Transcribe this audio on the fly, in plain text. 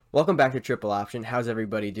Welcome back to Triple Option. How's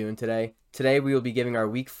everybody doing today? Today we will be giving our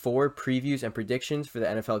Week 4 previews and predictions for the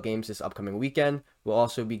NFL games this upcoming weekend. We'll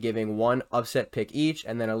also be giving one upset pick each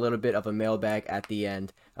and then a little bit of a mailbag at the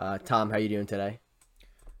end. Tom, how you doing today?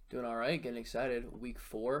 Doing all right, getting excited. Week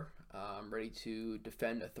 4. I'm ready to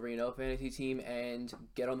defend a 3-0 fantasy team and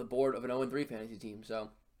get on the board of an 0-3 fantasy team. So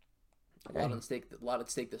a lot Okay. at stake. A lot at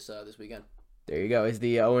stake this weekend. There you go. Is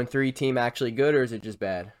the 0-3 team actually good or is it just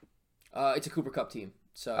bad? It's a Cooper Cup team.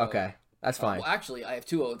 So Okay, that's fine. well, actually, I have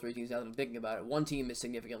two 0-3 teams now that I'm thinking about it. One team is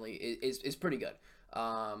significantly is pretty good.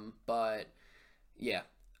 But yeah,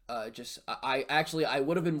 just I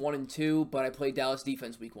would have been 1-2, but I played Dallas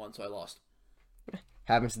defense week 1, so I lost.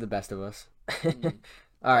 Happens to the best of us. Mm-hmm.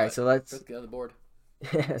 All right, But so let's let's get on the board.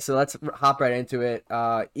 let's hop right into it.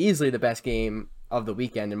 Easily the best game of the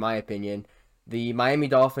weekend in my opinion. The Miami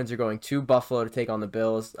Dolphins are going to Buffalo to take on the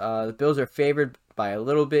Bills. The Bills are favored by a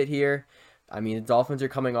little bit here. I mean, the Dolphins are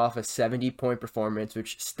coming off a 70-point performance,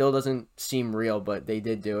 which still doesn't seem real, but they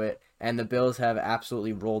did do it. And the Bills have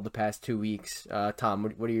absolutely rolled the past 2 weeks. Tom,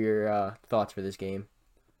 what are your thoughts for this game?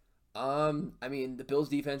 I mean, the Bills'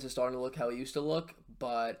 defense is starting to look how it used to look,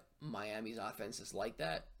 but Miami's offense is like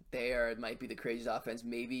that. It might be the craziest offense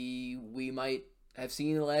maybe we might have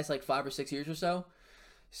seen in the last like 5 or 6 years or so.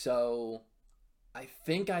 So I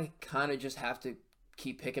think I kind of just have to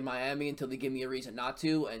keep picking Miami until they give me a reason not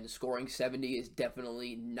to, and scoring 70 is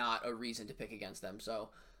definitely not a reason to pick against them. So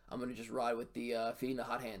I'm gonna just ride with the feeding the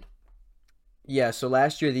hot hand. Yeah, so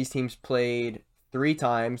last year these teams played 3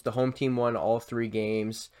 times. The home team won all 3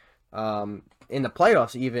 games. In the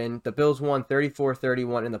playoffs, even, the Bills won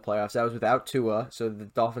 34-31 in the playoffs. That was without Tua, so the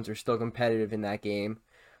Dolphins are still competitive in that game.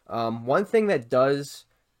 One thing that does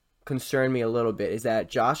concern me a little bit is that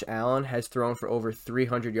Josh Allen has thrown for over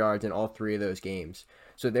 300 yards in all 3 of those games.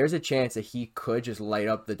 So there's a chance that he could just light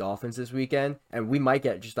up the Dolphins this weekend, and we might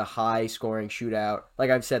get just a high-scoring shootout.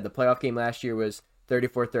 Like I've said, the playoff game last year was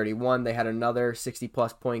 34-31. They had another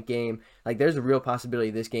 60-plus point game. Like, there's a real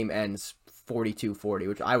possibility this game ends 42-40,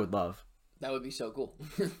 which I would love. That would be so cool.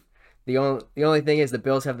 The only thing is the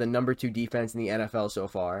Bills have the number 2 defense in the NFL so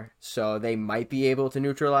far, so they might be able to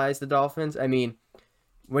neutralize the Dolphins. I mean,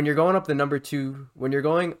 when you're going up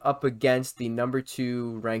against the number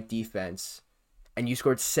 2 ranked defense and you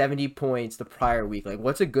scored 70 points the prior week, like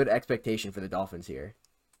what's a good expectation for the Dolphins here?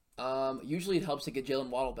 Usually it helps to get Jalen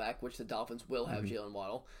Waddle back, which the Dolphins will have Mhm. Jalen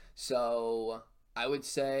Waddle. So I would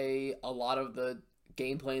say a lot of the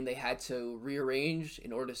game plan they had to rearrange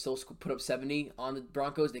in order to still put up 70 on the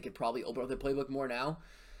Broncos. They could probably open up their playbook more now.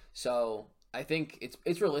 So I think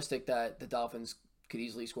it's realistic that the Dolphins could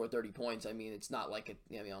easily score 30 points. I mean, it's not like it.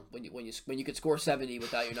 You know, when you could score 70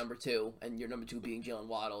 without your number 2 and your number 2 being Jalen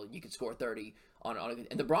Waddle, you could score 30 on a good.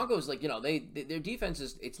 And the Broncos, like their defense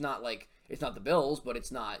is. It's not like it's not the Bills, but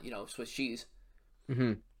it's not Swiss cheese.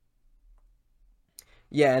 Hmm.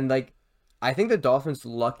 Yeah, and like I think the Dolphins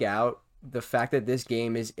luck out the fact that this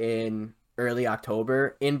game is in early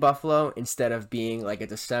October in Buffalo instead of being like a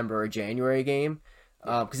December or January game.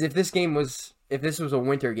 Yeah. Because if this was a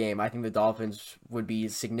winter game, I think the Dolphins would be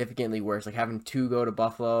significantly worse, like having to go to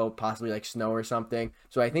Buffalo, possibly like snow or something.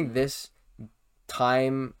 So I think Mm-hmm. this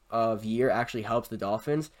time of year actually helps the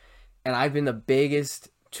Dolphins. And I've been the biggest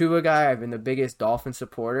Tua guy. I've been the biggest Dolphin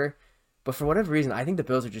supporter. But for whatever reason, I think the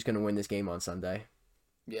Bills are just going to win this game on Sunday.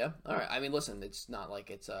 Yeah. All right. I mean, listen, it's not like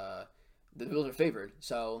it's the Bills are favored,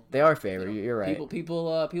 so They are you favored. know You're right.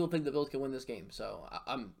 people think the Bills can win this game. So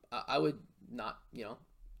I would not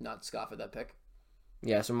not scoff at that pick.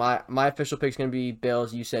 Yeah, so my official pick's gonna be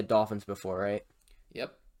Bills. You said Dolphins before, right?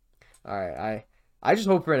 Yep. All right. I just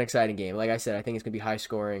hope for an exciting game. Like I said, I think it's gonna be high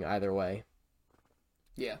scoring either way.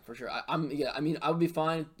 Yeah, for sure. I'm yeah. I mean, I would be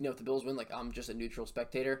fine. If the Bills win, like I'm just a neutral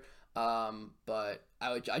spectator. But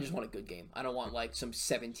I just want a good game. I don't want like some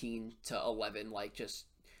 17-11 like just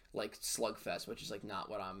like slugfest, which is like not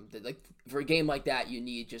what I'm like for a game like that. You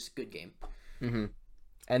need just good game. Hmm.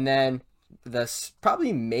 And then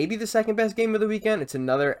probably maybe the second best game of the weekend. It's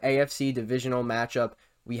another AFC divisional matchup.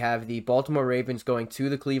 We have the Baltimore Ravens going to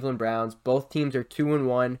the Cleveland Browns. Both teams are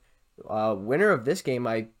 2-1. Winner of this game,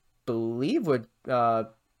 I believe, would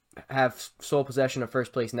have sole possession of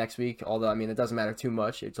first place next week. Although I mean, it doesn't matter too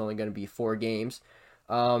much. It's only going to be 4 games.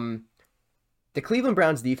 Um, the Cleveland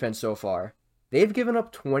Browns defense so far, they've given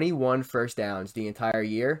up 21 first downs the entire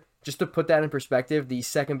year. Just to put that in perspective, the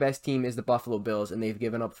second best team is the Buffalo Bills, and they've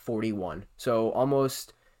given up 41. So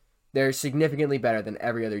they're significantly better than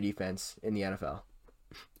every other defense in the NFL.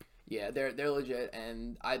 Yeah, they're legit,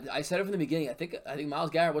 and I said it from the beginning. I think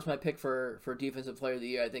Miles Garrett was my pick for defensive player of the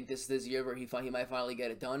year. I think this year where he might finally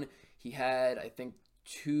get it done. He had I think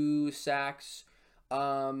 2 sacks,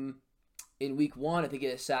 in week one. I think he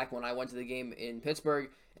had a sack when I went to the game in Pittsburgh.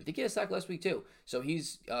 I think he had a sack last week too. So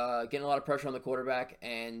he's getting a lot of pressure on the quarterback,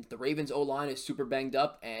 and the Ravens O-line is super banged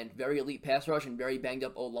up and very elite pass rush and very banged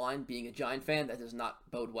up O-line. Being a Giant fan, that does not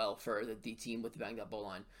bode well for the team with the banged up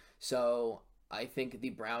O-line. So I think the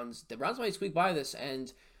Browns might squeak by this,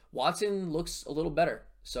 and Watson looks a little better.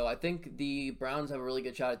 So I think the Browns have a really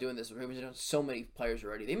good shot at doing this. The Ravens have so many players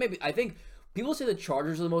already. They may be, I think people say the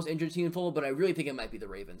Chargers are the most injured team in football, but I really think it might be the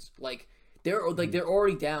Ravens. They're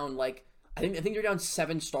already down I think they're down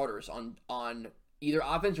 7 starters on either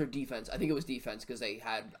offense or defense. I think it was defense because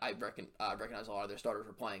I recognize a lot of their starters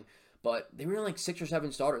were playing, but they were in 6 or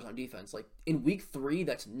 7 starters on defense. In week 3,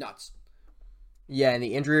 that's nuts. Yeah, and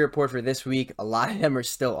the injury report for this week, a lot of them are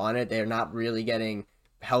still on it. They're not really getting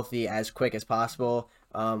healthy as quick as possible.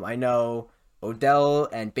 I know Odell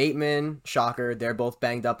and Bateman, shocker, they're both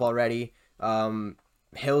banged up already.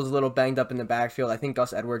 Hill's a little banged up in the backfield. I think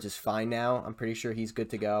Gus Edwards is fine now. I'm pretty sure he's good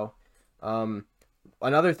to go.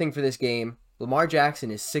 Another thing for this game, Lamar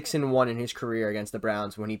Jackson is 6-1 in his career against the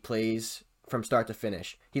Browns when he plays from start to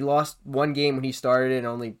finish. He lost one game when he started and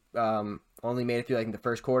only made it through in the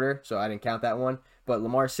first quarter, so I didn't count that one. But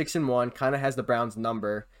Lamar 6-1 kind of has the Browns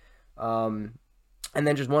number. And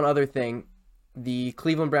then just one other thing, the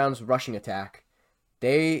Cleveland Browns rushing attack.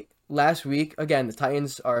 Last week, again, the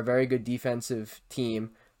Titans are a very good defensive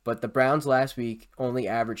team, but the Browns last week only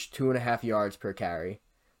averaged 2.5 yards per carry,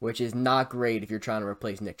 which is not great if you're trying to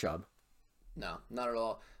replace Nick Chubb. No, not at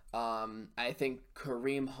all. I think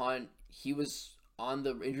Kareem Hunt, he was on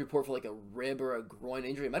the injury report for a rib or a groin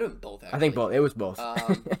injury. It might have been both, actually. I think both. It was both.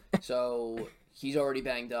 So he's already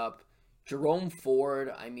banged up. Jerome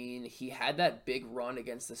Ford, I mean, he had that big run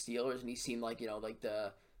against the Steelers, and he seemed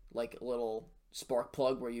the little spark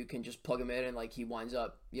plug where you can just plug him in, and he winds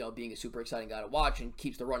up being a super exciting guy to watch and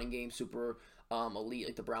keeps the running game super elite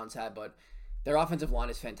like the Browns had. But their offensive line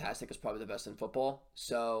is fantastic. It's probably the best in football.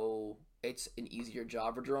 So it's an easier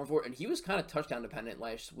job for Jerome Ford, and he was kind of touchdown dependent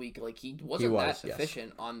last week. He wasn't that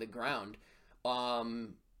efficient on the ground.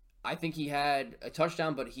 I think he had a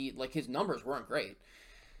touchdown, but his numbers weren't great.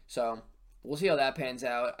 So we'll see how that pans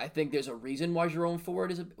out. I think there's a reason why Jerome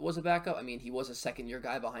Ford was a backup. I mean, he was a second-year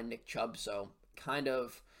guy behind Nick Chubb, so kind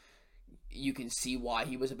of you can see why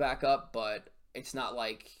he was a backup, but it's not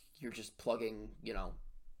like you're just plugging,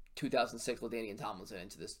 2006 LaDainian Tomlinson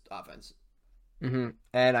into this offense. Mm-hmm.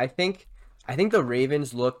 And I think the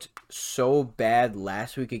Ravens looked so bad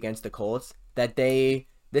last week against the Colts that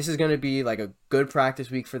this is going to be a good practice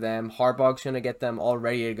week for them. Harbaugh's going to get them all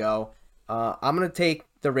ready to go. I'm going to take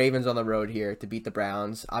the Ravens on the road here to beat the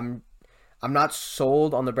Browns. I'm not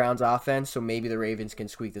sold on the Browns offense, so maybe the Ravens can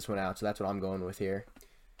squeak this one out. So that's what I'm going with here.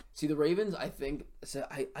 See, the Ravens, I think,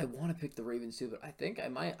 I want to pick the Ravens too, but I think I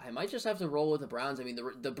might just have to roll with the Browns. I mean,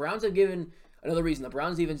 the Browns have given another reason. The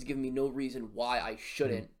Browns defense have given me no reason why I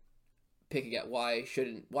shouldn't pick against why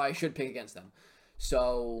I should pick against them.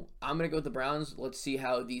 So I'm gonna go with the Browns. Let's see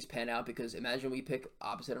how these pan out, because imagine we pick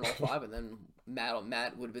opposite on all 5, and then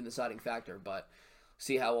Matt would have been the deciding factor. But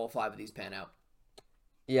see how all 5 of these pan out.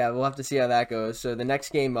 Yeah, we'll have to see how that goes. So the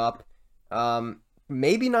next game up,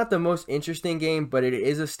 maybe not the most interesting game, but it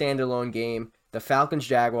is a standalone game. The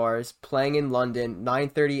Falcons-Jaguars playing in London,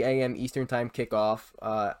 9:30 a.m. Eastern Time kickoff.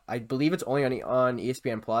 I believe it's only on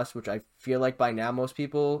ESPN Plus, which I feel like by now most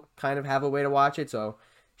people kind of have a way to watch it, so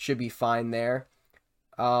should be fine there.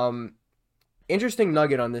 Interesting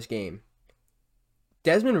nugget on this game.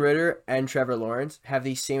 Desmond Ridder and Trevor Lawrence have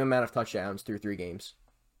the same amount of touchdowns through 3 games.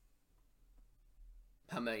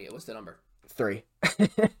 How many? What's the number? 3.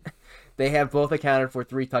 They have both accounted for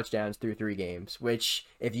 3 touchdowns through 3 games, which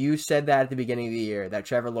if you said that at the beginning of the year, that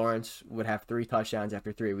Trevor Lawrence would have 3 touchdowns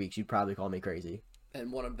after 3 weeks, you'd probably call me crazy.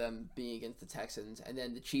 And one of them being against the Texans, and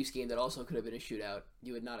then the Chiefs game that also could have been a shootout.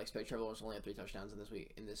 You would not expect Trevor Lawrence to only have 3 touchdowns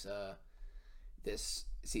in this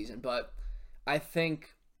season. But I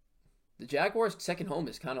think the Jaguars' second home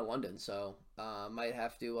is kind of London, so might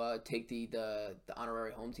have to take the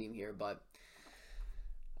honorary home team here. But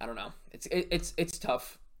I don't know. It's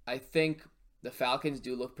tough. I think the Falcons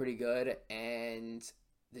do look pretty good, and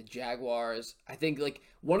the Jaguars, I think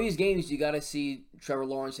one of these games you got to see Trevor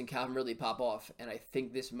Lawrence and Calvin Ridley pop off, and I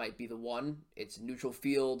think this might be the one. It's neutral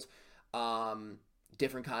field,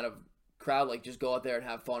 different kind of crowd. Just go out there and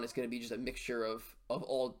have fun. It's going to be just a mixture of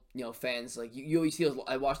all fans. You always see.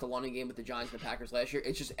 I watched the London game with the Giants and the Packers last year.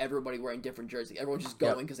 It's just everybody wearing different jerseys. Everyone's just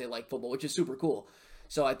going because they like football, which is super cool.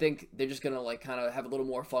 So I think they're just going to kind of have a little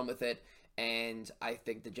more fun with it. And I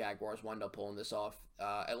think the Jaguars wind up pulling this off.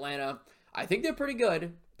 Atlanta, I think they're pretty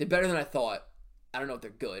good. They're better than I thought. I don't know if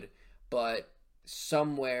they're good, but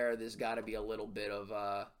somewhere there's got to be a little bit of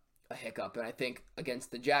a hiccup. And I think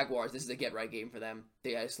against the Jaguars, this is a get right game for them.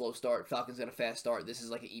 They had a slow start. Falcons got a fast start. This is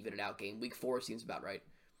like an even it out game. Week 4 seems about right.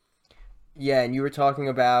 Yeah, and you were talking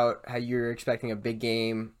about how you're expecting a big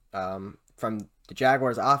game from the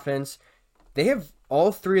Jaguars offense. They have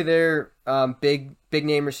all three of their big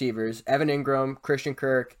name receivers, Evan Ingram, Christian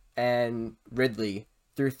Kirk, and Ridley,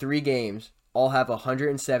 through 3 games, all have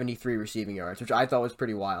 173 receiving yards, which I thought was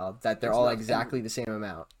pretty wild. That they're all exactly the same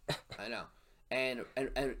amount. I know.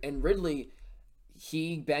 And Ridley,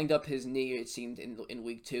 he banged up his knee, it seemed, in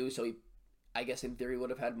week 2, so he, I guess in theory, would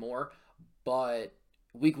have had more. But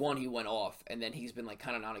week 1 he went off, and then he's been like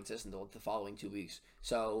kind of non-existent the following 2 weeks.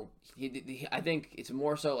 So I think it's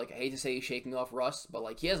more so like, I hate to say he's shaking off rust, but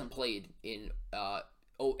like he hasn't played in a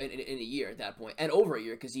year at that point, and over a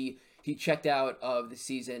year, because he checked out of the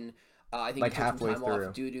season. I think Like he took some halfway time through.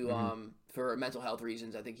 off due to for mental health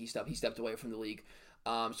reasons. I think he stepped away from the league.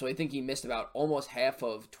 So I think he missed about almost half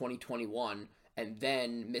of 2021, and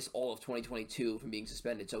then missed all of 2022 from being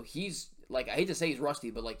suspended. So he's like, I hate to say he's rusty,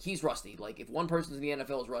 but like he's rusty. Like if one person in the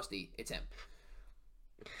NFL is rusty, it's him.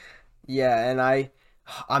 Yeah, and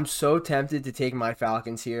I'm so tempted to take my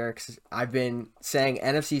Falcons here because I've been saying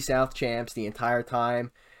NFC South champs the entire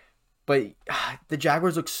time. But the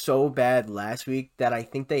Jaguars looked so bad last week that I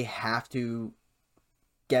think they have to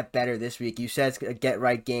get better this week. You said it's a get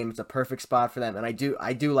right game. It's a perfect spot for them, and I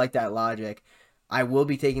do like that logic. I will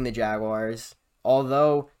be taking the Jaguars,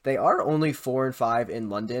 although they are only 4-5 in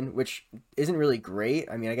London, which isn't really great.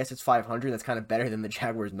 I mean, I guess it's 500. That's kind of better than the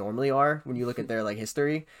Jaguars normally are when you look at their like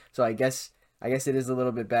history. So I guess it is a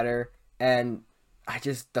little bit better. And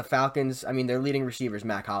the Falcons. I mean, their leading receiver is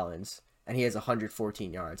Mac Hollins, and he has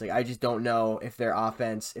 114 yards. Like I just don't know if their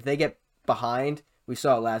offense, if they get behind. We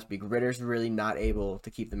saw it last week. Ritter's really not able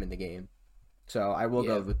to keep them in the game. So I will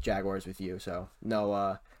go with Jaguars with you. So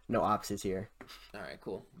no opposites here. All right,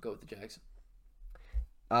 cool. Go with the Jags.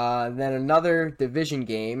 Then another division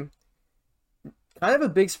game. Kind of a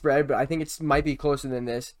big spread, but I think it might be closer than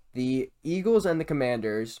this. The Eagles and the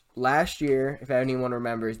Commanders. Last year, if anyone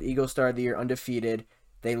remembers, the Eagles started the year undefeated.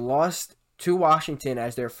 They lost to Washington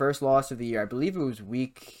as their first loss of the year. I believe it was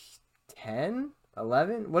week 10,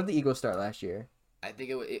 11. What did the Eagles start last year? I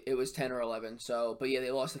think it was 10 or 11. So, but yeah,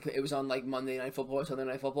 they lost. It was on like Monday Night Football or Sunday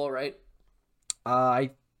Night Football, right?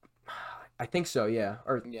 I think so. Yeah.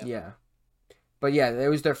 Yeah. But yeah, it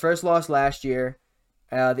was their first loss last year.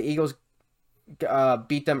 The Eagles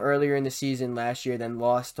beat them earlier in the season last year, then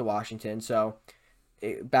lost to Washington. So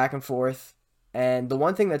back and forth. And the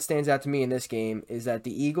one thing that stands out to me in this game is that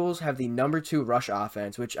the Eagles have the number 2 rush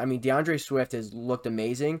offense, which, I mean, DeAndre Swift has looked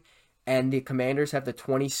amazing. And the Commanders have the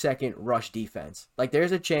 22nd rush defense. Like,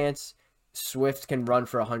 there's a chance Swift can run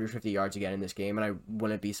for 150 yards again in this game, and I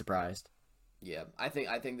wouldn't be surprised. Yeah, I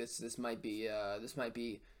think this might be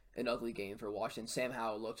an ugly game for Washington. Sam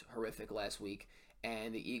Howell looked horrific last week,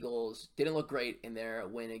 and the Eagles didn't look great in their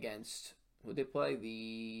win against, who did they play?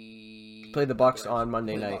 Played the Bucks on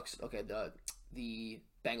Monday night. Bucks. Okay, the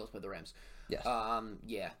Bengals played the Rams. Yes.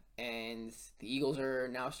 Yeah, and the Eagles are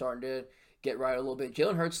now starting to get right a little bit.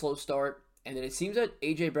 Jalen Hurts slow start, and then it seems that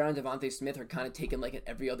A.J. Brown and Devontae Smith are kind of taking like an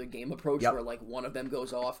every other game approach, where like one of them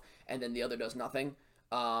goes off and then the other does nothing.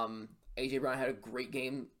 A.J. Brown had a great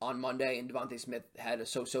game on Monday, and Devontae Smith had a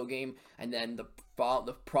so-so game. And then the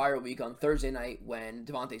prior week on Thursday night, when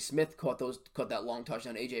Devontae Smith caught that long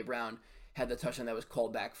touchdown, A.J. Brown had the touchdown that was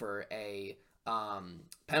called back for a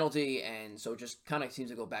penalty, and so it just kind of seems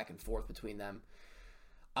to go back and forth between them.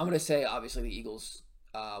 I'm going to say, obviously, the Eagles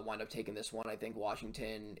wind up taking this one. I think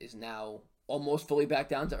Washington is now almost fully back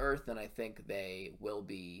down to earth, and I think they will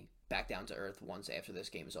be back down to earth once after this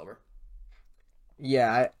game is over.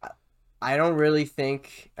 Yeah, I don't really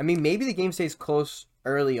think. I mean, maybe the game stays close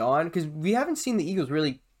early on because we haven't seen the Eagles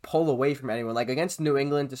really pull away from anyone. Like against New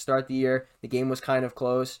England to start the year, the game was kind of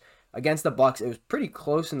close. Against the Bucks, it was pretty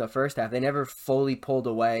close in the first half. They never fully pulled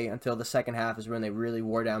away until the second half is when they really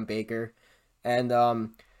wore down Baker.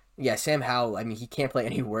 And yeah, Sam Howell, I mean, he can't play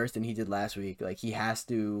any worse than he did last week. Like, he has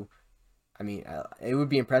to. I mean, it would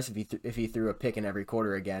be impressive if he threw a pick in every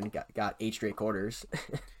quarter again. Got 8 straight quarters.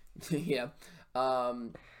 Yeah,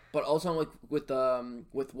 but also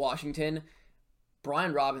with Washington,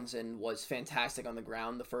 Brian Robinson was fantastic on the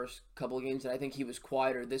ground the first couple of games, and I think he was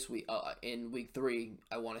quieter this week in week 3.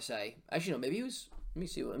 I want to say, actually, no, maybe he was. Let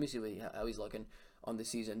me see how he's looking on the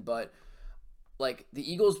season. But like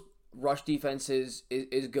the Eagles' rush defense is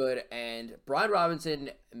good, and Brian Robinson,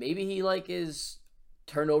 maybe he like is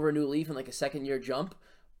turned over a new leaf in like a second year jump,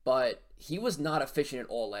 but he was not efficient at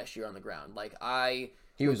all last year on the ground. Like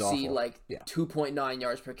He you'll was see awful. like Yeah. 2.9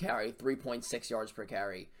 yards per carry, 3.6 yards per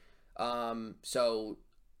carry. So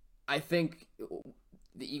I think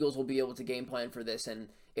the Eagles will be able to game plan for this, and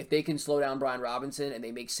if they can slow down Brian Robinson and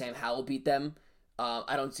they make Sam Howell beat them,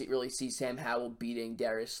 I don't really see Sam Howell beating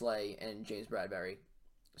Darius Slay and James Bradbury.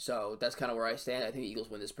 So that's kind of where I stand. I think the Eagles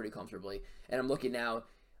win this pretty comfortably. And I'm looking now.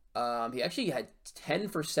 He actually had 10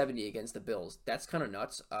 for 70 against the Bills. That's kind of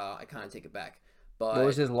nuts. I kind of take it back. What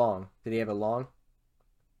was But his long? Did he have a long?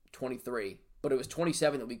 23. But it was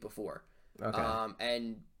 27 the week before.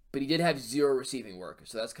 Okay. But he did have 0 receiving work,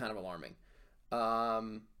 so that's kind of alarming.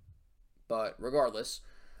 But regardless,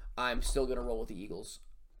 I'm still gonna roll with the Eagles.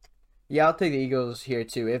 Yeah, I'll take the Eagles here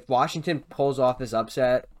too. If Washington pulls off this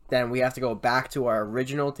upset, then we have to go back to our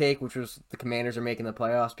original take, which was the Commanders are making the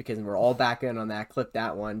playoffs, because we're all back in on that. Clip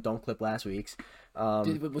that one. Don't clip last week's.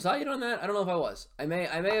 Was I in on that? I don't know if I was. I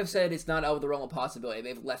may have said it's not out of the realm of possibility. I may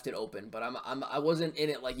have left it open, but I wasn't in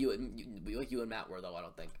it like you and Matt were though. I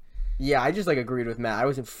don't think. Yeah, I just agreed with Matt. I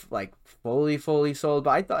wasn't fully sold, but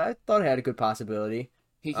I thought it had a good possibility.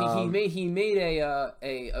 He made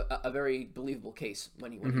a very believable case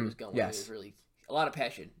when he was going. Yes. It was really a lot of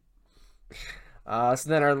passion. So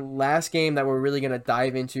then our last game that we're really going to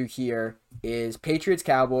dive into here is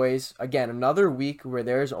Patriots-Cowboys. Again, another week where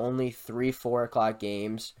there's only 4 o'clock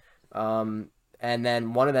games. And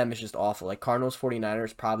then one of them is just awful. Like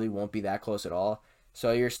Cardinals-49ers probably won't be that close at all.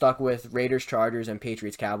 So you're stuck with Raiders-Chargers and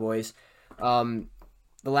Patriots-Cowboys.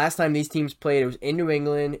 The last time these teams played, it was in New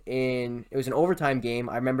England. It was an overtime game.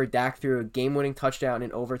 I remember Dak threw a game-winning touchdown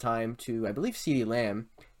in overtime to, I believe, CeeDee Lamb.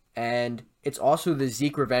 And it's also the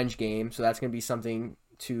Zeke revenge game, so that's going to be something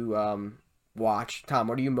to watch. Tom,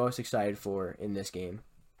 what are you most excited for in this game?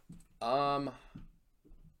 I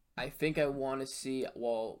think I want to see.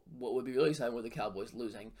 Well, what would be really exciting with the Cowboys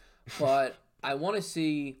losing, but I want to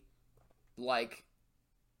see, like,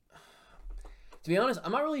 to be honest,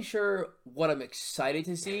 I'm not really sure what I'm excited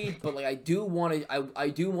to see, but like I do want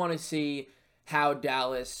to see how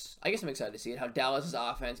Dallas. I guess I'm excited to see it. How Dallas's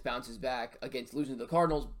offense bounces back against losing to the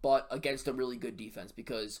Cardinals, but against a really good defense.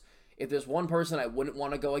 Because if there's one person I wouldn't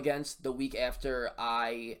want to go against the week after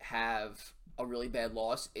I have a really bad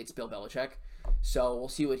loss, it's Bill Belichick. So we'll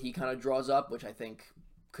see what he kind of draws up, which I think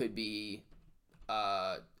could be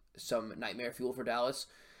some nightmare fuel for Dallas.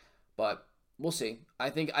 But we'll see. I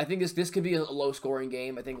think this could be a low scoring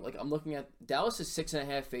game. I think I'm looking at Dallas is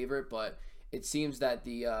 6.5 favorite, but it seems that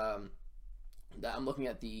that I'm looking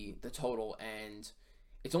at the total and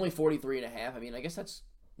it's only 43.5. I mean, I guess that's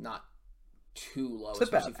not too low, It's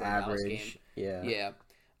especially about for a Dallas game. average. Yeah. Yeah.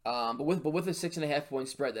 But with a 6.5 point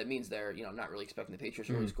spread, that means they're not really expecting the Patriots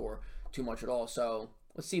to really score too much at all. So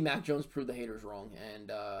let's see Mac Jones prove the haters wrong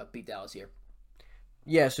and beat Dallas here.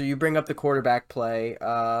 Yeah, so you bring up the quarterback play.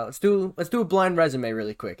 Let's do a blind resume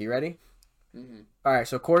really quick. You ready? Mm-hmm. All right,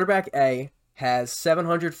 so quarterback A has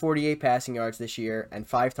 748 passing yards this year and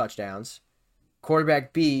 5 touchdowns.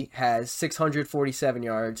 Quarterback B has 647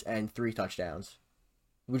 yards and 3 touchdowns.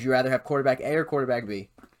 Would you rather have quarterback A or quarterback B?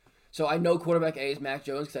 So I know quarterback A is Mac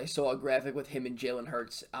Jones because I saw a graphic with him and Jalen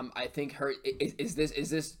Hurts. I think is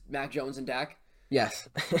this Mac Jones and Dak? Yes.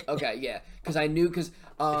 Okay, yeah, because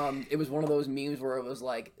it was one of those memes where it was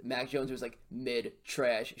like Mac Jones was like mid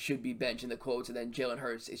trash, should be benched in the quotes, and then Jalen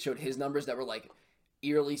Hurts, it showed his numbers that were like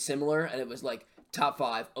eerily similar, and it was like top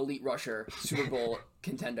 5 elite rusher, Super Bowl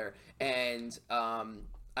contender, and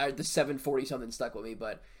the 740 something stuck with me,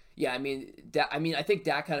 but yeah, I mean I think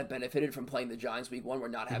Dak kind of benefited from playing the Giants week 1, where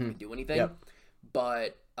not having to do anything, Yep.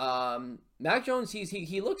 but Mac Jones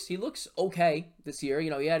he looks okay this year.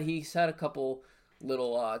 He's had a couple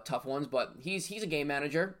little tough ones, but he's a game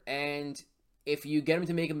manager, and if you get him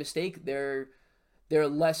to make a mistake, they're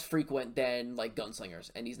less frequent than like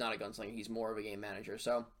gunslingers, and he's not a gunslinger, he's more of a game manager.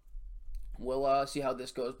 So we'll see how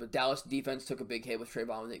this goes, but Dallas defense took a big hit with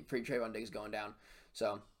Trayvon Diggs going down,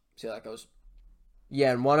 so see how that goes.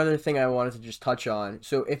 Yeah, and one other thing I wanted to just touch on.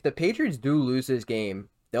 So if the Patriots do lose this game,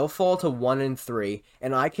 they'll fall to 1-3,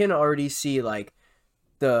 and I can already see like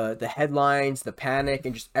the headlines, the panic,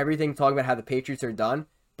 and just everything talking about how the Patriots are done.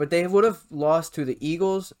 But they would have lost to the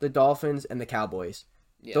Eagles, the Dolphins, and the Cowboys.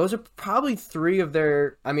 Yeah. Those are probably 3 of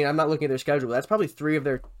their. I mean, I'm not looking at their schedule, but that's probably 3 of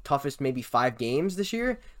their toughest, maybe 5 games this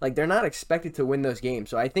year. Like, they're not expected to win those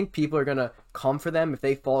games, so I think people are gonna come for them if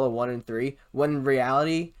they fall to 1-3. When in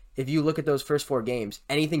reality, if you look at those first 4 games,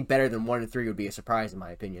 anything better than 1-3 would be a surprise, in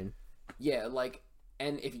my opinion. Yeah, like,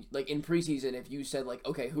 and if like in preseason, if you said like,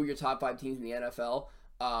 okay, who are your top 5 teams in the NFL?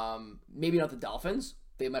 Maybe not the Dolphins.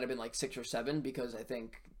 They might have been like 6 or 7 because I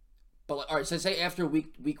think But all right, so say after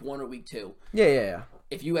week 1 or week 2, Yeah.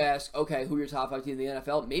 if you ask, okay, who are your top 5 teams in the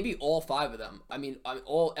NFL? Maybe all 5 of them.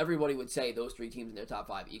 Everybody would say those 3 teams in their top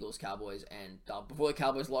 5: Eagles, Cowboys, and before the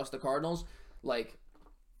Cowboys lost the Cardinals, like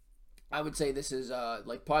I would say this is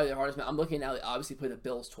like probably their hardest match. I'm looking now. They obviously play the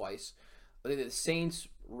Bills twice. I think the Saints,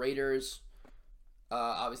 Raiders,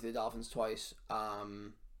 obviously the Dolphins twice,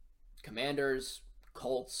 Commanders,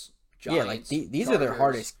 Colts, Yeah, like Giants, these are their Chargers.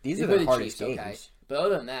 hardest. These They are play their the hardest Chiefs, okay. games. But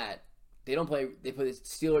other than that, they don't play. They play the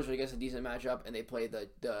Steelers, which I guess a decent matchup, and they play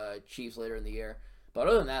the Chiefs later in the year. But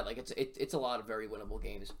other than that, like it's a lot of very winnable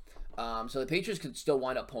games. So the Patriots could still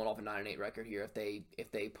wind up pulling off a 9-8 record here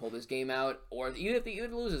if they pull this game out, or even if they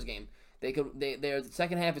even lose this game. Their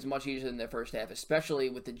second half is much easier than their first half,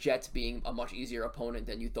 especially with the Jets being a much easier opponent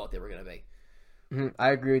than you thought they were going to be.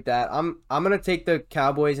 I agree with that. I'm gonna take the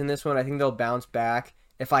Cowboys in this one. I think they'll bounce back.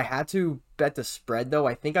 If I had to bet the spread, though,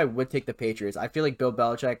 I think I would take the Patriots. I feel like Bill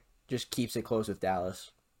Belichick just keeps it close with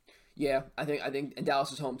Dallas. Yeah, I think and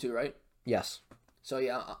Dallas is home too, right? Yes. So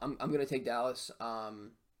yeah, I'm gonna take Dallas.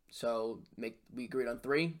 So we agreed on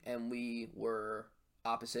 3, and we were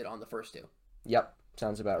opposite on the first 2. Yep.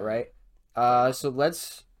 Sounds about right. So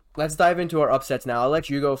let's dive into our upsets now. I'll let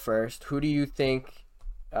you go first. Who do you think?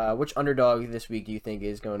 Which underdog this week do you think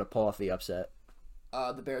is going to pull off the upset?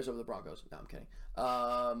 The Bears over the Broncos. No, I'm kidding.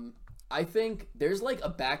 I think there's like a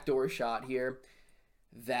backdoor shot here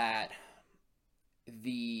that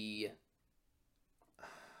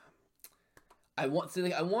I want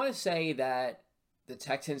to say that the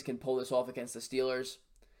Texans can pull this off against the Steelers,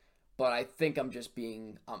 but I think I'm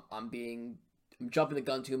jumping the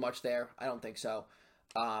gun too much there. I don't think so.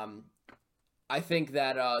 I think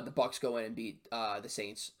that the Bucs go in and beat the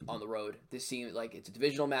Saints on the road. This seems like it's a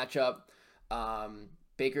divisional matchup.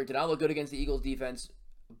 Baker did not look good against the Eagles defense,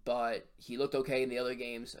 but he looked okay in the other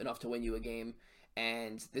games, enough to win you a game.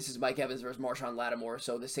 And this is Mike Evans versus Marshawn Lattimore,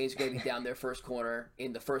 so the Saints are going to be down their first corner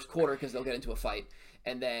in the first quarter because they'll get into a fight,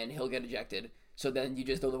 and then he'll get ejected. So then you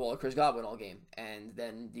just throw the ball at Chris Godwin all game, and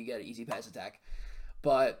then you get an easy pass attack.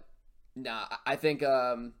 But nah, I think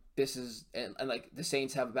this is and like the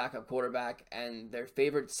Saints have a backup quarterback, and their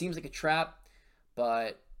favorite seems like a trap,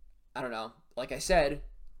 but I don't know. Like I said,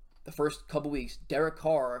 the first couple weeks, Derek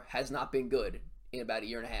Carr has not been good in about a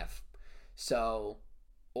year and a half,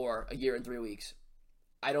 or a year and 3 weeks.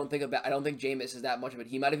 I don't think Jameis is that much of it.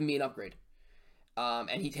 He might even be an upgrade.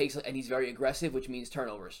 And he's very aggressive, which means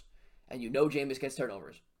turnovers. And Jameis gets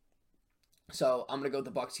turnovers. So I'm gonna go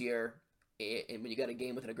with the Bucs here. And when you got a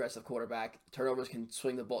game with an aggressive quarterback, turnovers can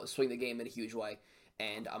swing the game in a huge way.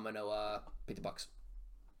 And I'm gonna pick the Bucs.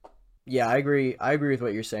 Yeah, I agree. I agree with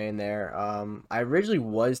what you're saying there. I originally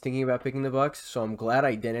was thinking about picking the Bucs, so I'm glad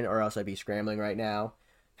I didn't, or else I'd be scrambling right now.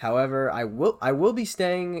 However, I will be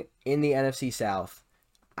staying in the NFC South.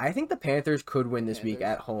 I think the Panthers could win this week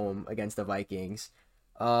at home against the Vikings.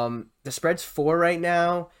 The spread's 4 right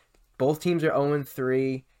now. Both teams are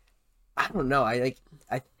 0-3. I don't know. I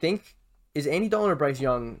think, is Andy Dalton or Bryce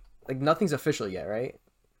Young, like, nothing's official yet, right?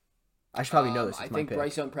 I should probably know this. I think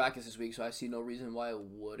Bryce Young practiced this week, so I see no reason why it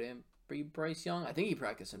wouldn't be Bryce Young. I think he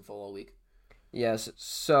practiced in full all week. Yes,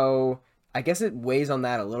 so I guess it weighs on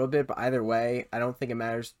that a little bit, but either way, I don't think it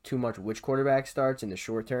matters too much which quarterback starts in the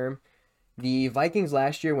short term. The Vikings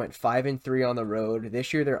last year went 5-3 on the road.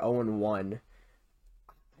 This year they're 0-1.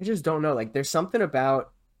 I just don't know. Like, there's something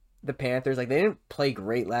about the Panthers. Like, they didn't play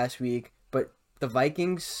great last week, but the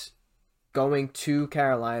Vikings going to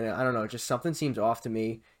Carolina, I don't know, just something seems off to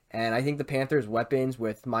me. And I think the Panthers' weapons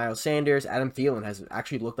with Miles Sanders, Adam Thielen has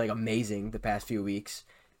actually looked like amazing the past few weeks.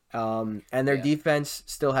 And their defense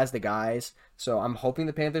still has the guys. So I'm hoping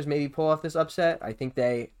the Panthers maybe pull off this upset. I think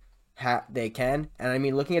they can. And I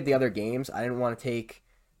mean, looking at the other games, I didn't want to take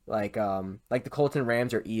like the Colts and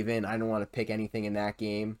Rams are even. I didn't want to pick anything in that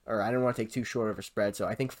game, or I didn't want to take too short of a spread. So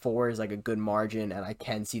I think 4 is like a good margin, and I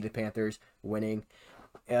can see the Panthers winning.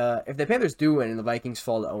 If the Panthers do win and the Vikings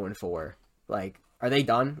fall to 0-4, like, are they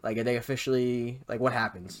done? Like, are they officially, like, what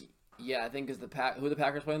happens? Yeah, I think who are the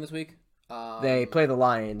Packers playing this week? They play the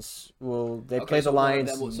Lions. Well, they played the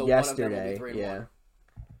Lions yesterday. Yeah.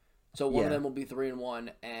 So one of them will be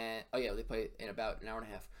 3-1, and they play in about an hour and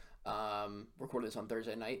a half. Recorded this on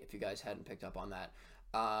Thursday night. If you guys hadn't picked up on that,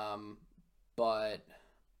 but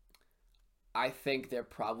I think they're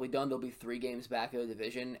probably done. They'll be 3 games back in the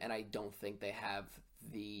division, and I don't think they have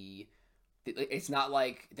the. It's not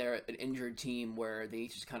like they're an injured team where they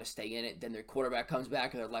just kind of stay in it. Then their quarterback comes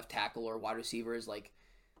back, or their left tackle or wide receiver is like,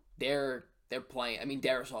 they're playing. I mean,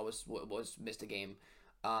 Darisaw was missed a game.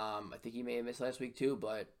 I think he may have missed last week too,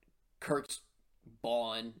 but Kirk's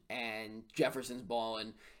balling and Jefferson's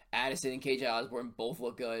balling, Addison and KJ Osborne both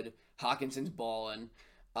look good. Hawkinson's balling.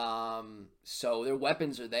 So their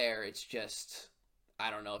weapons are there. It's just I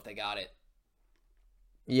don't know if they got it.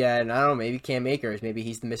 Yeah, and I don't know, maybe Cam Akers, maybe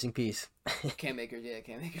he's the missing piece. Cam Akers, yeah,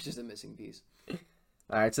 Cam Akers is a missing piece.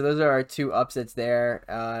 All right, so those are our two upsets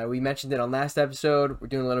there. We mentioned it on last episode. We're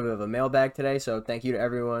doing a little bit of a mailbag today, so thank you to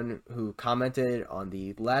everyone who commented on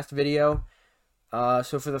the last video.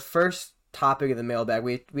 So for the first topic of the mailbag,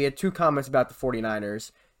 we had two comments about the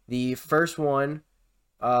 49ers. The first one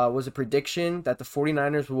was a prediction that the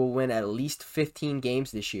 49ers will win at least 15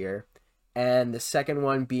 games this year. And the second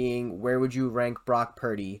one being, where would you rank Brock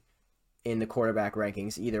Purdy in the quarterback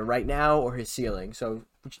rankings, either right now or his ceiling? So,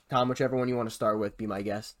 Tom, whichever one you want to start with, be my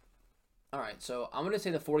guest. All right, so I'm going to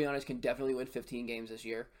say the 49ers can definitely win 15 games this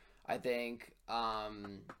year. I think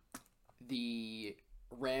the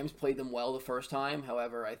Rams played them well the first time.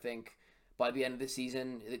 However, I think by the end of the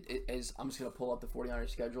season, I'm just going to pull up the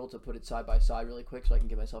 49ers schedule to put it side by side really quick so I can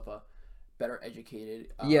give myself a better educated.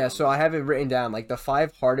 Yeah, so I have it written down, like the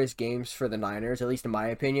 5 hardest games for the Niners, at least in my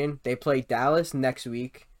opinion. They play Dallas next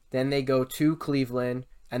week, then they go to Cleveland,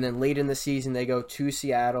 and then late in the season they go to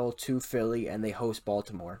Seattle, to Philly, and they host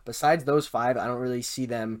Baltimore. Besides those 5, I don't really see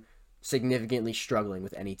them significantly struggling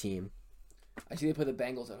with any team. I see they play the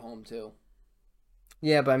Bengals at home too.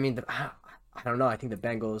 Yeah, but I mean, I don't know. I think the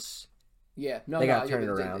Bengals. Yeah, they got to turn it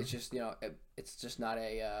around. It's just it's just not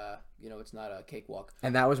a it's not a cakewalk.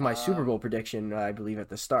 And that was my Super Bowl prediction, I believe, at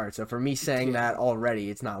the start. So for me saying that already,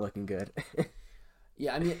 it's not looking good.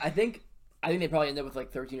 Yeah, I mean, I think they probably end up with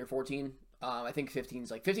like 13 or 14. I think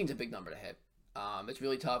 15's a big number to hit. It's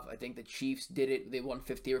really tough. I think the Chiefs did it. They won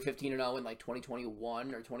 15-0 in like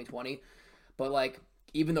 2021 or 2020. But like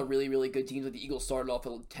even the really really good teams, like the Eagles started off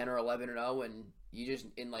at 10 or 11-0, and you just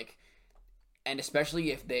and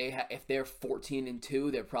especially if they're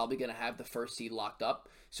 14-2, they're probably going to have the first seed locked up.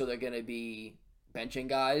 So they're going to be benching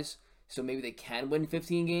guys. So maybe they can win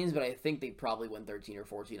 15 games, but I think they probably win 13 or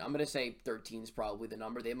 14. I'm going to say 13 is probably the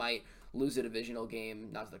number. They might lose a divisional game,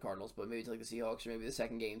 not to the Cardinals, but maybe to like the Seahawks, or maybe the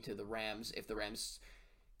second game to the Rams. If the Rams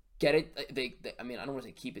get it, they I mean, I don't want to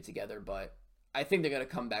say keep it together, but I think they're going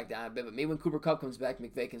to come back down a bit. But maybe when Cooper Kupp comes back,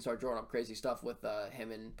 McVay can start drawing up crazy stuff with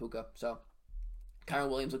him and Puka. So Kyron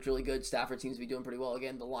Williams looks really good. Stafford seems to be doing pretty well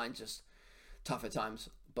again. The line's just tough at times.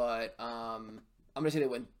 But I'm going to say they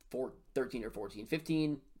win 13 or 14.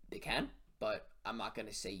 15, they can, but I'm not going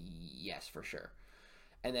to say yes for sure.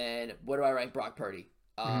 And then, what do I rank Brock Purdy?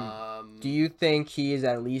 Do you think he is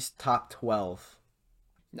at least top 12?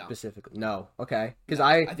 No. Specifically? No. Okay. Because no,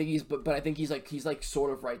 I think he's, but I think he's like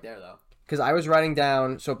sort of right there, though. Because I was writing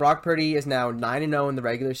down, so Brock Purdy is now 9-0 in the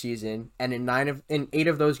regular season, and in 8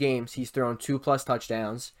 of those games, he's thrown 2+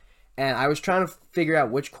 touchdowns. And I was trying to figure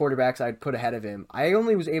out which quarterbacks I'd put ahead of him. I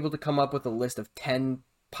only was able to come up with a list of 10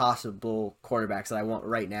 possible quarterbacks that I want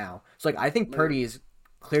right now. So, like, I think Purdy is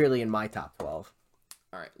clearly in my top 12.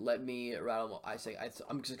 All right, let me rattle.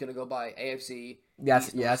 I'm just gonna go by AFC.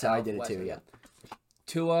 That's how I did it too. Yeah.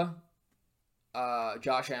 Tua,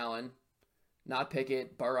 Josh Allen, not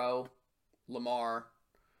Pickett, Burrow, Lamar,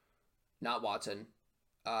 not Watson.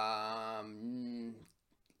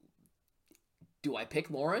 Do I pick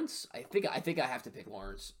Lawrence? I think I have to pick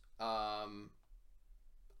Lawrence. I'm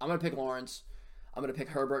gonna pick Lawrence. I'm gonna pick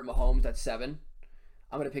Herbert and Mahomes. That's 7.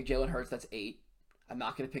 I'm gonna pick Jalen Hurts. That's 8. I'm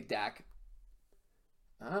not gonna pick Dak.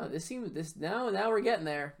 Now we're getting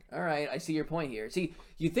there. All right, I see your point here. See,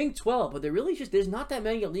 you think 12, but there's not that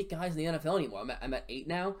many elite guys in the NFL anymore. I'm at 8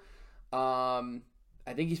 now.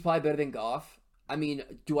 I think he's probably better than Goff. I mean,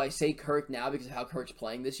 do I say Kirk now because of how Kirk's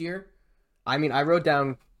playing this year? I mean, I wrote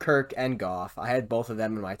down Kirk and Goff. I had both of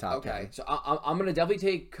them in my top 10. Okay, so I'm gonna definitely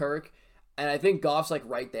take Kirk, and I think Goff's like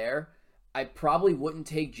right there. I probably wouldn't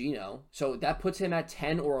take Geno, so that puts him at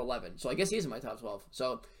 10 or 11. So I guess he is in my top 12.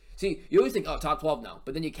 So. See, you always think, oh, top 12, no.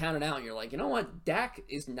 But then you count it out, and you're like, you know what? Dak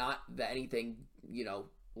is not anything,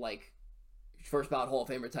 like first ballot Hall of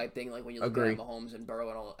Famer type thing, like when you look at Mahomes and Burrow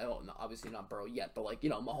and all. Obviously not Burrow yet, but like,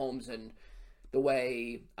 Mahomes and the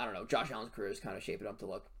way, I don't know, Josh Allen's career is kind of shaping up to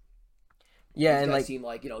look. Yeah, and like seem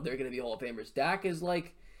like, they're going to be Hall of Famers. Dak is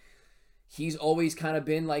like, he's always kind of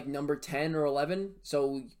been like number 10 or 11,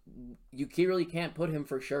 so you really can't put him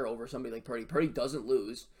for sure over somebody like Purdy. Purdy doesn't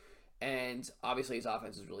lose. And obviously his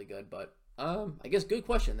offense is really good, but I guess good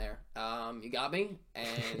question there. You got me,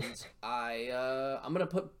 and I'm gonna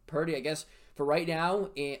put Purdy. I guess for right now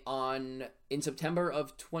in September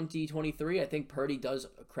of 2023, I think Purdy does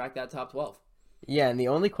crack that top 12. Yeah, and the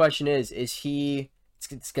only question is he?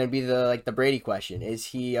 It's gonna be the Brady question. Is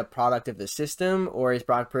he a product of the system, or is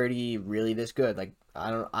Brock Purdy really this good? Like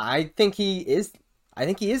I think he is. I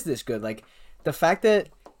think he is this good. Like the fact that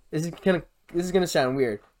this is gonna sound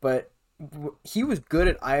weird, but he was good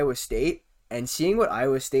at Iowa State, and seeing what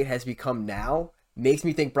Iowa State has become now makes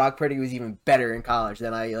me think Brock Purdy was even better in college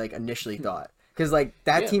than I like initially thought. Because like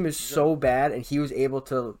that Yeah, team is sure. so bad, and he was able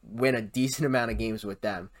to win a decent amount of games with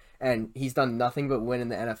them, and he's done nothing but win in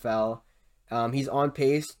the NFL. He's on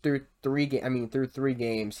pace through through 3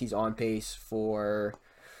 games. He's on pace for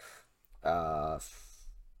uh,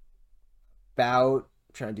 about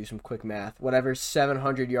trying to do some quick math. Whatever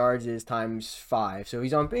 700 yards is times 5. So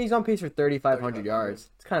he's on pace for 3,500 3,500. yards.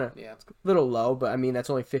 It's kind of Yeah, a little low, but I mean that's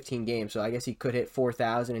only 15 games. So I guess he could hit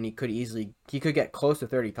 4,000, and he could get close to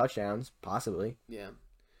 30 touchdowns possibly. yeah.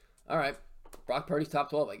 All right. Brock Purdy's top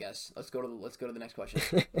 12, I guess. Let's go to the next question.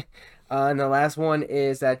 And the last one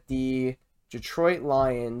is that Detroit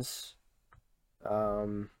Lions,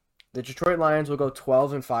 the Detroit Lions will go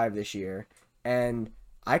 12-5 this year, and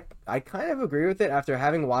I kind of agree with it after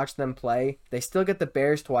having watched them play. They still get the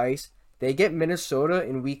Bears twice. They get Minnesota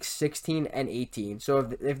in weeks 16 and 18. So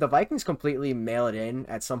if the Vikings completely mail it in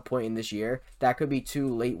at some point in this year, that could be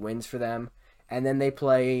 2 late wins for them. And then they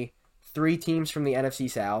play 3 teams from the NFC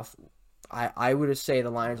South. I would say the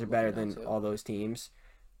Lions are better than all those teams.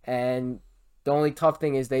 And the only tough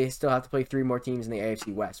thing is they still have to play 3 more teams in the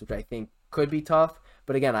AFC West, which I think could be tough.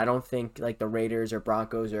 But again, I don't think like the Raiders or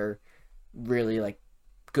Broncos are really like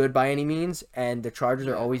good by any means, and the Chargers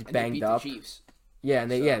are always And they banged beat up. the Chiefs. Yeah,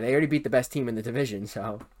 and So they already beat the best team in the division.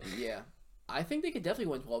 So yeah, I think they could definitely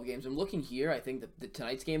win 12 games. I'm looking here. I think the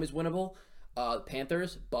tonight's game is winnable.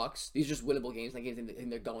 Panthers, Bucks. These are just winnable games. I think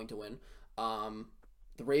they're going to win.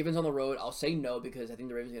 The Ravens on the road. I'll say no because I think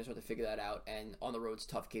the Ravens are going to start to figure that out. And on the road, it's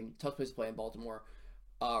tough game, tough place to play in Baltimore.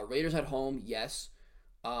 Raiders at home, yes.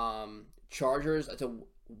 Chargers.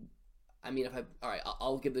 I mean, if I all right,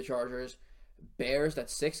 I'll give the Chargers. Bears.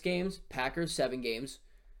 That's 6 games. Packers 7 games.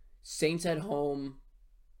 Saints at home.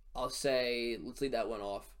 I'll say let's leave that one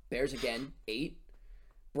off. Bears again 8.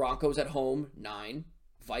 Broncos at home 9.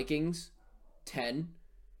 Vikings 10.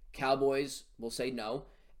 Cowboys will say no.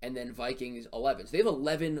 And then Vikings 11. So they have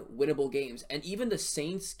 11 winnable games. And even the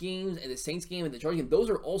Saints games and the Saints game and the Chargers game, those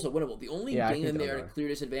are also winnable. The only yeah, I game think in those there at a are. clear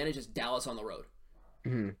disadvantage is Dallas on the road.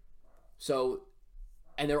 Mhm. So,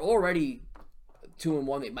 and they're already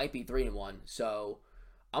 2-1. They might be 3-1. So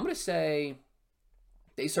I'm gonna say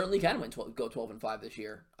they certainly can go 12-5 this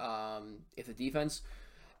year. If the defense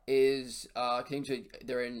is continuing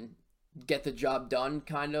to get the job done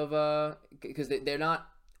kind of because they're not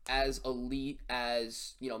as elite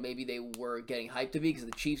as maybe they were getting hyped to be because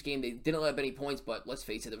the Chiefs game they didn't let up any points, but let's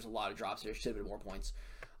face it, there was a lot of drops. There should have been more points.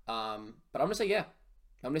 But I'm gonna say yeah.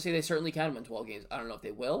 I'm gonna say they certainly can win 12 games. I don't know if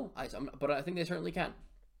they will, but I think they certainly can.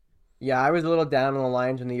 Yeah, I was a little down on the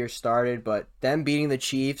Lions when the year started, but them beating the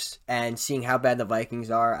Chiefs and seeing how bad the Vikings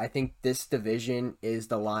are, I think this division is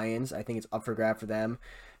the Lions. I think it's up for grab for them.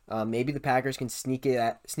 Maybe the Packers can sneak it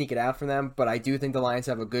out from them, but I do think the Lions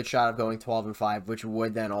have a good shot of going 12-5, which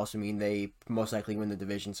would then also mean they most likely win the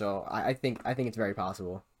division. So I think it's very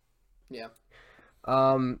possible. Yeah.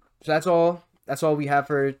 So that's all we have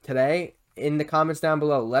for today. In the comments down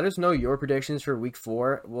below, let us know your predictions for week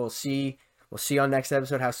 4. We'll see on next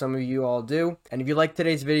episode how some of you all do. And if you liked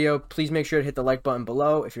today's video, please make sure to hit the like button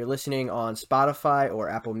below. If you're listening on Spotify or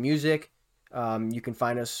Apple Music, you can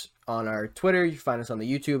find us on our Twitter. You can find us on the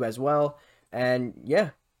YouTube as well. And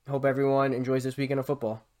yeah, hope everyone enjoys this weekend of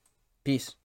football. Peace.